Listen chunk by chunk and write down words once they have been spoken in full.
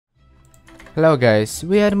Hello guys,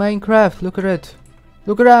 we are in Minecraft, look at it.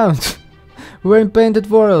 Look around. We're in Painted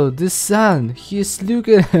World, the sun, he's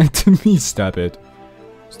looking at me. Stop it.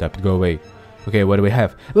 Stop it, go away. Okay, what do we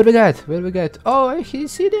have? What do we got? What do we got? Oh, I can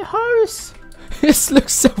see the horse. This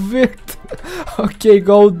looks so weird. Okay,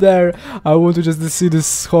 go there. I want to just see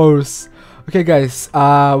this horse. Okay guys,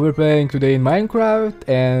 we're playing today in Minecraft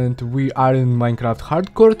and we are in Minecraft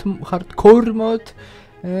hardcore mode.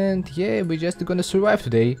 And yeah, we're just gonna survive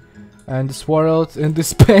today. And this world, in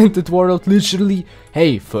this painted world, literally.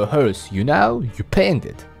 Hey, for horse, you know, you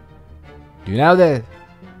painted. Do you know that?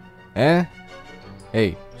 Eh?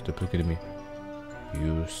 Hey, stop looking at me.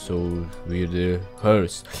 You're so weird,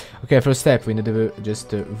 horse. Okay, first step, we need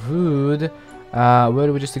just wood. Where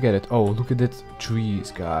do we just get it? Oh, look at that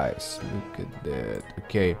trees, guys. Look at that.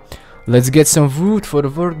 Okay, let's get some wood for the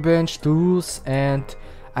workbench, tools, and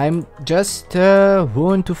I'm just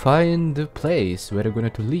want to find the place where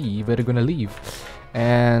we're gonna live.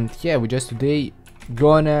 And yeah, we just today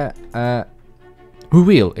gonna we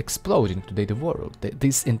will exploding today the world,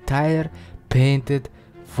 this entire painted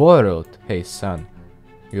world. Hey son,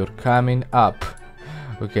 you're coming up.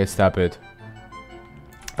 Okay, stop it.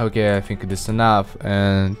 Okay, I think this is enough.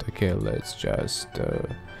 And okay, let's just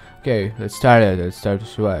okay, let's start it. Let's start to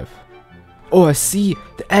survive. Oh, I see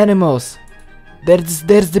the animals. There's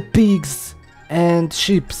the pigs and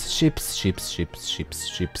ships. Let's just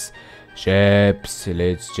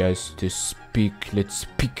let's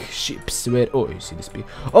speak ships. Where? Oh, you see this pig.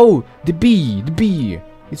 Oh, the bee.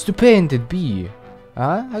 It's the painted bee.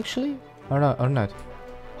 Actually, or not?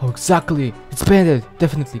 Oh, exactly. It's painted.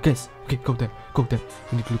 Definitely, guys. Okay, go there. We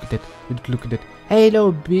need to look at that.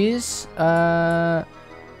 Hello, bees.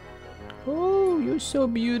 Oh, you're so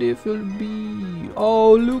beautiful, bee.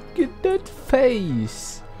 Oh, look at that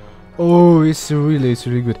face. Oh, it's really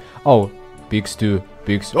good. Oh, pigs too.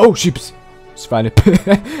 Pigs. Oh, sheeps. It's funny.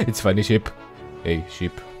 It's funny, sheep. Hey,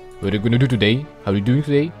 sheep. What are you gonna do today? How are you doing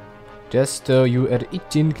today? Just you are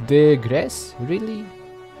eating the grass? Really?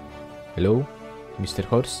 Hello, Mr.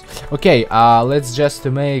 Horse. Okay, let's just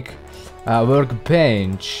make a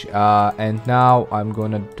workbench. And now I'm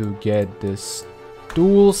gonna get this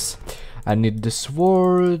tools. I need the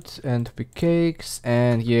sword and pickaxe,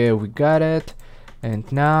 and yeah, we got it. And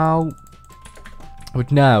now,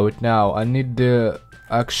 what now? I need the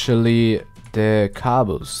the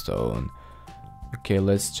cobblestone. Okay,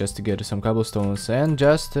 let's just get some cobblestones, and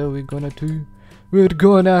just we're gonna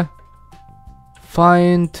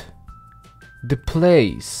find the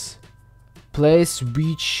place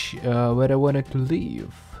which where I wanted to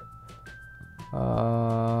live.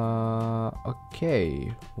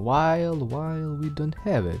 Okay, while we don't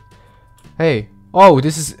have it. Hey, oh,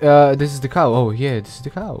 this is the cow. Oh yeah, this is the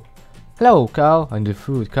cow. Hello, cow. I need the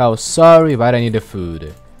food. Cow, sorry, but I need the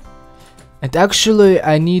food. And actually,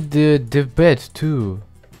 I need the bed too,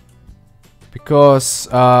 because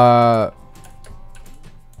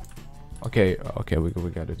okay, we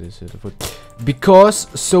got it. This is the food, because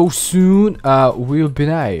so soon we'll be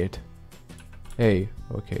night. Hey,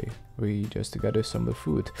 okay. We just got some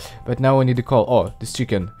food, but now I need to call. Oh, this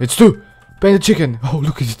chicken. It's two painted chicken. Oh,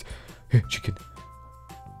 look at it. Hey, chicken.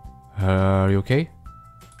 Are you okay?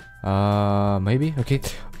 Maybe. Okay.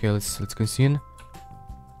 Let's continue.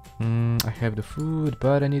 I have the food,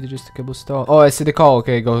 but I need just a cobblestone. Oh, I see the call.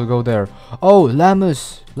 Okay, go there. Oh,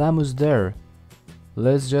 llamas there.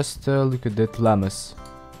 Let's just look at that llamas.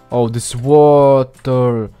 Oh, this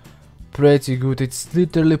water, pretty good. It's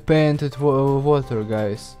literally painted water,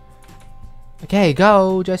 guys. Okay,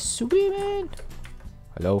 go, just swimming.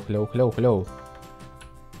 Hello.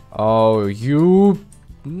 Oh, you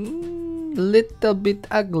little bit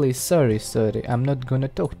ugly. Sorry. I'm not gonna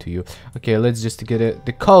talk to you. Okay, let's just get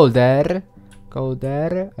the coal there. Go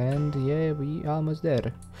there, and yeah, we almost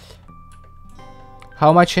there.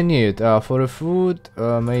 How much I need for the food?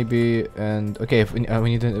 Maybe. And okay, if we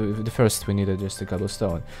need the first. We need just a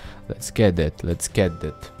cobblestone. Let's get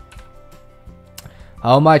that.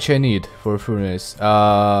 How much I need for a furnace?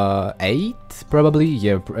 8 probably.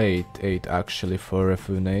 Yeah, 8 actually for a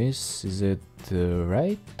furnace. Is it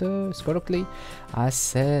right? Correctly? I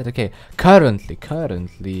said okay.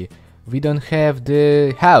 Currently, we don't have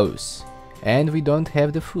the house, and we don't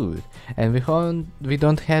have the food, and we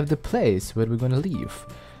don't have the place where we're gonna live.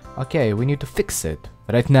 Okay, we need to fix it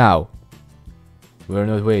right now. We're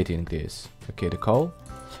not waiting this. Okay, the coal.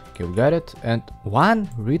 Okay, we got it. And one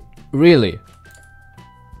really.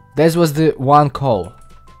 This was the one call.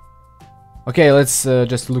 Okay, let's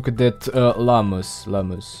just look at that llamas.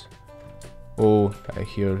 Oh, I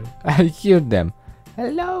hear them.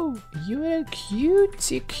 Hello, you're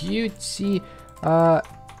cutesy.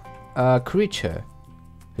 creature.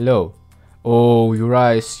 Hello. Oh, your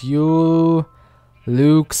eyes. You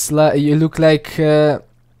look like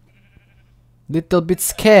little bit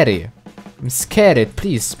scary. I'm scared.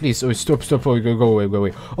 Please. Oh, stop. Oh, go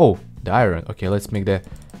away. Oh, the iron. Okay, let's make the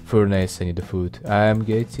furnace. I need the food. I'm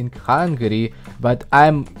getting hungry, but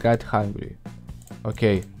I'm got hungry.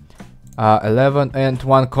 Okay. 11 and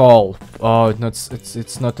 1 coal. Oh,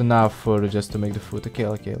 it's not enough for just to make the food. Okay,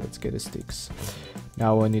 let's get the sticks.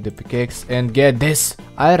 Now I need a pickaxe and get this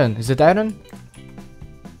iron. Is it iron?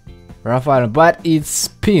 Rough iron, but it's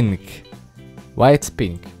pink. Why it's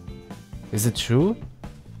pink? Is it true?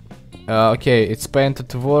 Okay, it's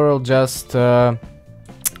painted world. Just I'm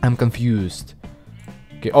confused.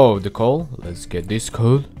 Okay. Oh, the coal. Let's get this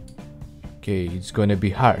coal. Okay, it's gonna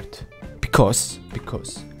be hard because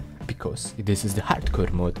this is the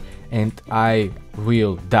hardcore mode and I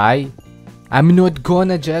will die. I'm not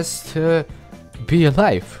gonna just be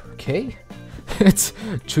alive, okay? It's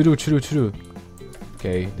true.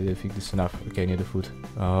 Okay, did I think this is enough? Okay, I need the food.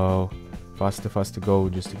 Oh, faster go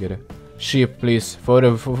just to get a sheep, please. For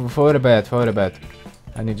the bed.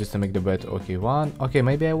 I need just to make the bed. Okay, one. Okay,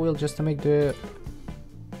 maybe I will just to make the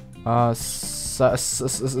I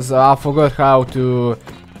forgot how to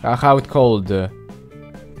how it called.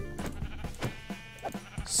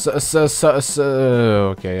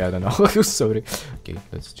 Okay, I don't know. Sorry. Okay,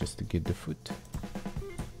 let's just get the food.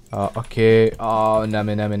 Okay. Oh,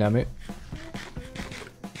 nami.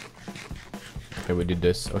 Okay, we did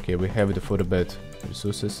this. Okay, we have the for the bed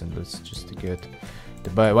resources, and let's just get the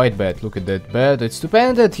white bed. Look at that bed. It's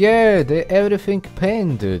painted. Yeah, everything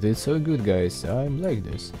painted. It's so good, guys. I'm like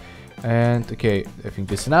this. And okay, I think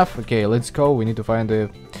this is enough. Okay, let's go. We need to find a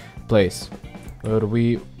place where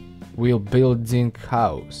we will building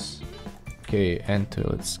house. Okay, and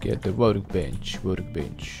let's get the workbench.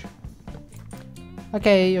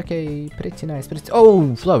 Okay, pretty nice.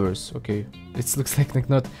 Oh, flowers. Okay, it looks like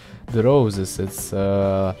not the roses. It's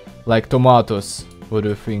like tomatoes. What do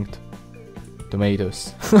you think?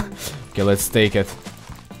 Tomatoes. Okay, let's take it.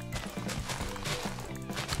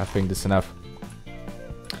 I think this is enough.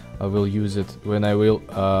 I will use it when I will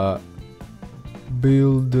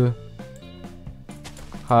build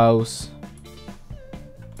house.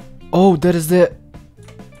 Oh, there is the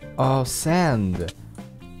sand.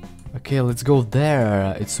 Okay, let's go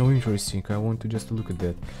there. It's so interesting. I want to just look at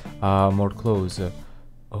that more close.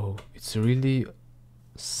 Oh, it's really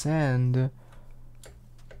sand.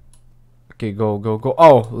 Okay, go.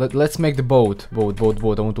 Oh, let's make the boat. I want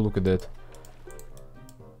to look at that.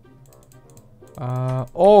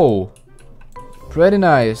 Oh, pretty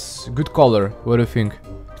nice. Good color. What do you think?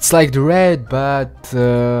 It's like the red, but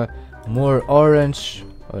more orange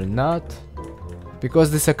or not? Because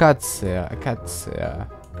this acacia.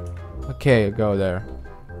 Okay, go there.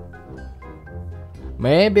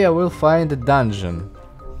 Maybe I will find a dungeon.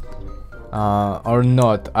 Or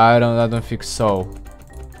not. I don't think so.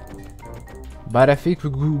 But I think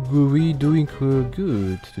we doing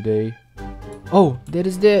good today. Oh, there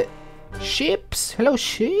is the ships. Hello,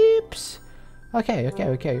 ships.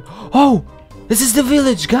 Okay. Oh, this is the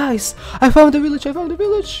village, guys. I found the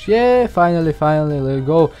village. Yeah, finally. Let's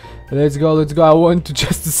go. I want to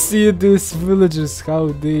just see these villages, how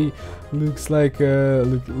they looks like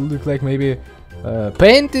look like maybe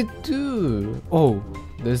painted too. Oh,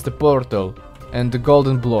 there's the portal and the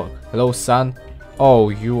golden block. Hello, sun. Oh,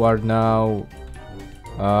 you are now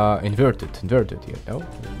inverted. Yeah. Oh,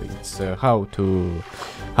 it's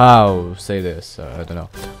how say this? I don't know.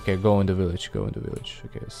 Okay, go in the village. Okay,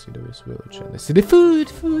 see this village and I see the food.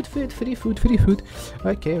 Free food.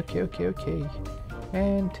 Okay.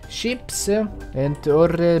 And ships and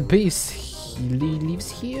or bees lives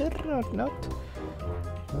here or not?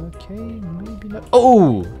 Okay, maybe not.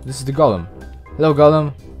 Oh, this is the golem. Hello,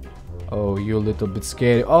 golem. Oh, you a little bit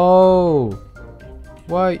scary. Oh,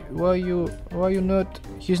 why you not?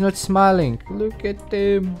 He's not smiling. Look at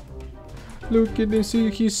him. See,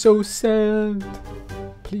 he's so sad.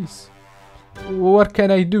 Please, what can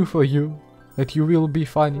I do for you that you will be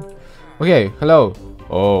funny? Okay, hello.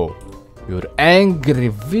 Oh, you're angry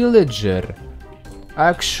villager.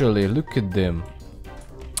 Actually, look at them.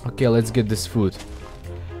 Okay, let's get this food.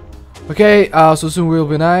 Okay, so soon will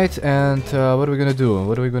be night, and what are we gonna do?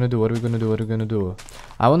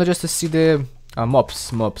 I wanna just see the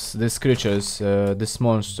mobs, these creatures, these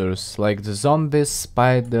monsters, like the zombies,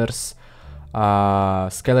 spiders,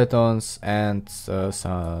 skeletons, and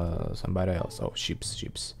somebody else. Oh,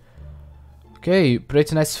 sheeps. Okay,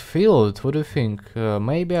 pretty nice field. What do you think?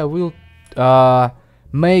 Maybe I will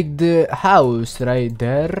make the house right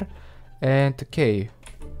there. And okay,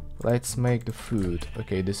 let's make the food.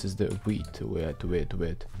 Okay, this is the wheat.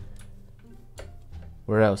 Wait.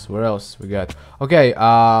 Where else we got? Okay,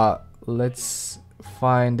 let's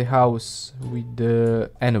find the house with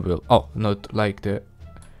the anvil. Oh, not like the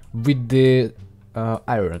with the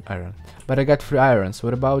iron. But I got 3 irons.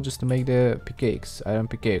 What about just to make the pickaxe, iron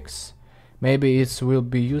pickaxe? Maybe it will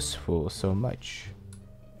be useful so much.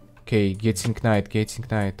 Okay, getting night,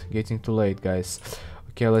 getting too late, guys.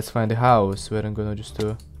 Okay, let's find the house where I'm gonna just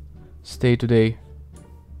stay today.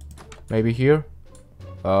 Maybe here.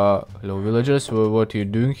 Hello villagers, what are you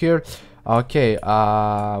doing here? Okay,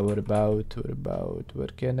 what about, where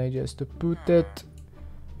can I just put it?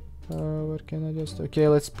 Okay,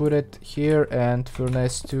 let's put it here, and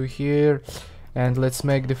furnace 2 here, and let's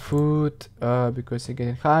make the food, because I'm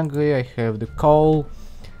getting hungry. I have the coal,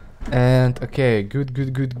 and okay, good.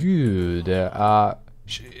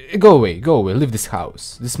 Go away, leave this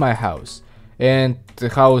house. This is my house, and the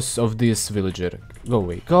house of this villager.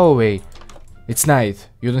 Go away. It's night,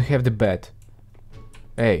 you don't have the bed.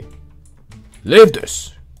 Hey, leave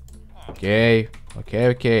this. Okay.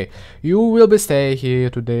 You will be stay here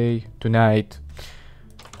tonight.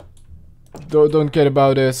 Don't care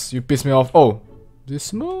about this. You piss me off. Oh,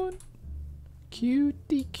 this moon,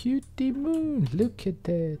 cutie moon. Look at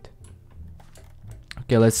that.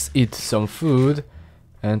 Okay, let's eat some food,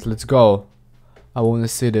 and let's go. I wanna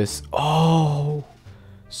see this. Oh,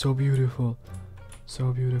 so beautiful.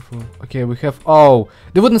 Okay, we have. Oh,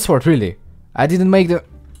 the wooden sword. Really, I didn't make the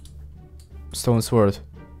stone sword,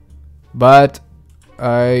 but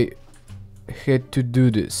I had to do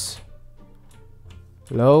this.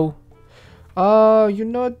 Hello? You're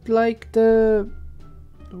not like the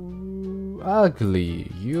ugly.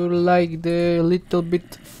 You're like the little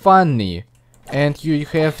bit funny, and you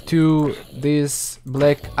have these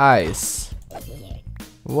black eyes.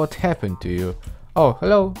 What happened to you? Oh,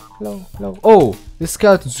 hello. Oh, the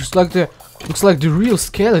skeleton looks like the real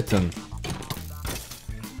skeleton.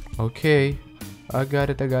 Okay, I got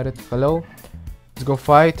it. Hello, let's go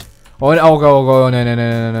fight. Oh, go.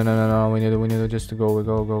 No. We need just to go. We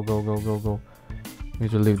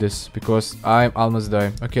need to leave this because I'm almost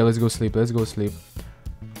dying. Okay, let's go sleep.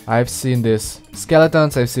 I've seen this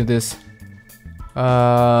skeletons. I've seen this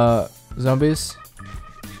zombies.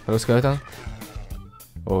 Hello, skeleton.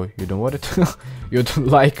 Oh, you don't want it? You don't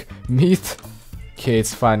like meat? Okay,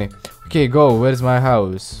 it's funny. Okay, go. Where's my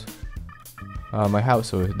house? My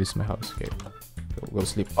house. Oh, this is my house. Okay, go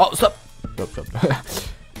sleep. Oh, stop.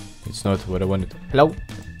 It's not what I wanted. Hello?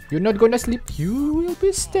 You're not gonna sleep. You will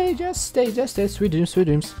be stay. Just stay. Sweet dreams. Sleep.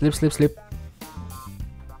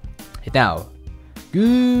 And now,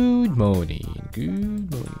 good morning,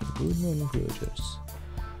 villagers.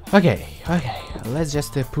 Okay. Let's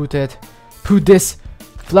just put this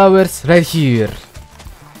flowers right here.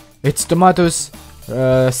 It's tomatoes,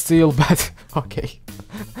 still, but okay.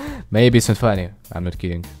 Maybe it's not funny. I'm not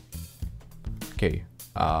kidding. Okay.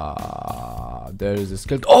 There is a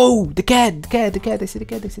skeleton. Oh, the cat. I see the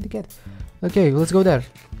cat. Okay, let's go there.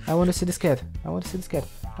 I want to see this cat.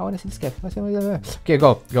 Okay,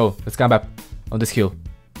 go. Let's come back on this hill.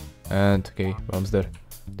 And okay, we're almost there.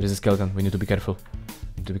 There's a skeleton. We need to be careful.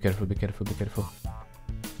 Be careful.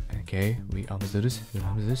 Okay, we almost do this.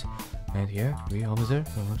 And yeah, we almost there.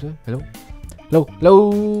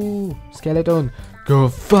 Hello, skeleton. Go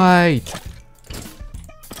fight.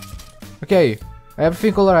 Okay,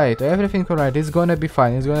 everything alright. It's gonna be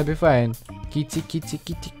fine. Kitty.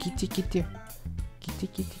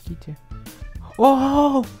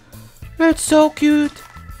 Oh, that's so cute.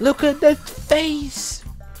 Look at that face.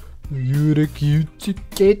 You're a cute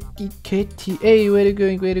kitty. Hey, where are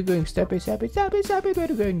you going? Stop it. Where are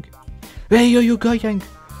you going? Where are you going?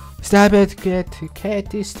 Stop it,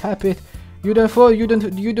 catty, stop it. You don't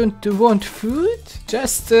want food?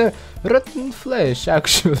 Just rotten flesh,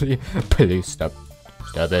 actually. Please stop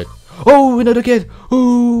it. Oh, another cat.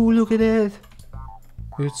 Oh, look at that.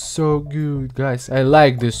 It's so good, guys. I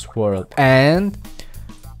like this world. And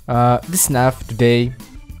this is enough today,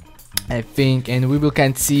 I think, and we will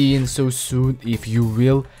continue so soon. If you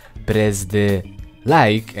will press the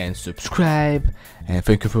like and subscribe, and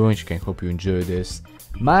thank you for watching. I hope you enjoyed this.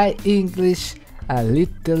 My English a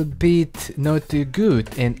little bit not too good,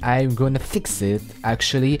 and I'm gonna fix it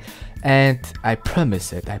actually, and I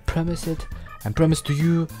promise to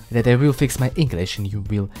you that I will fix my English, and you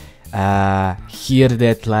will hear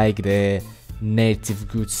that like the native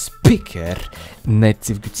good speaker and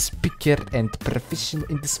professional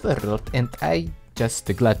in this world. And I just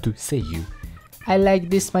glad to say you I like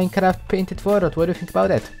this Minecraft painted world. What do you think about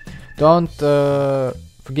that? Don't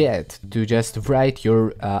forget to just write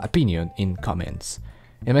your opinion in comments.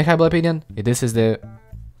 In my humble opinion, this is the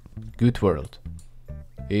good world,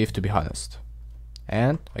 if to be honest.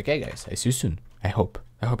 And okay guys, I see you soon. I hope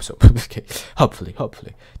so. Okay, hopefully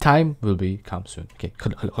time will be come soon. Okay,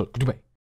 goodbye.